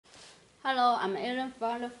Hello, I'm Aaron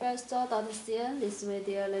from the firesole.cn. This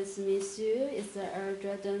video lets me show you is the Air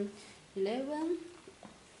Jordan 11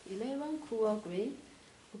 cool green.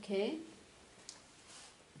 Okay,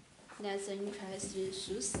 let's try the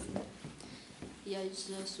shoes. Here is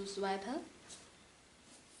the shoes wiper.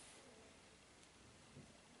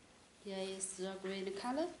 Here is the green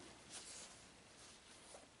color.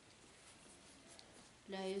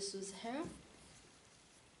 There is shoes hair.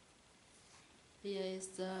 Here is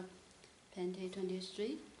the Panty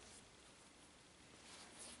 23.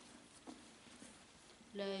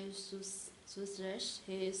 There is shoes lash.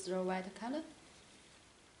 Here is the white color.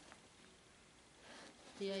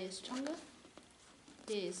 Here is stronger.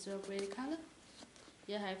 Here is the green color.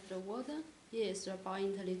 Here have the water. Here is the ball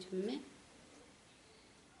me.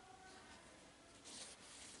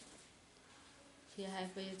 Here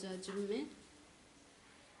have the Jimmy.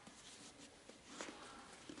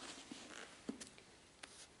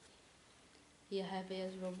 Here have a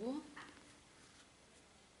robot.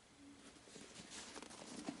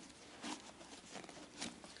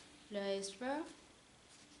 There is fur.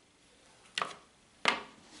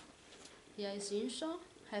 Here is insole.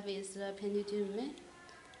 Have is the penny.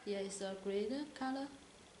 Here is a green color.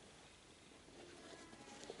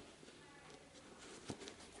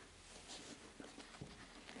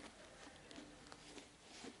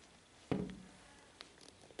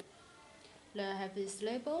 There have this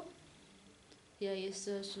label. Here is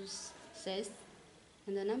the shoes size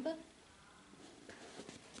and the number.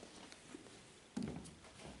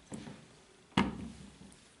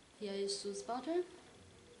 Here is shoes button.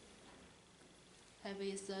 Have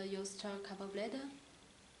is the used cover bladder.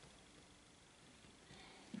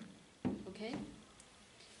 Okay.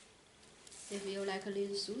 If you like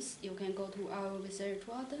these shoes, you can go to our website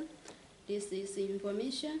to order. This is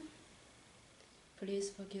information.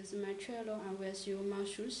 Please focus my channel and wear your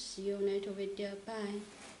shoes. See you later video. Bye.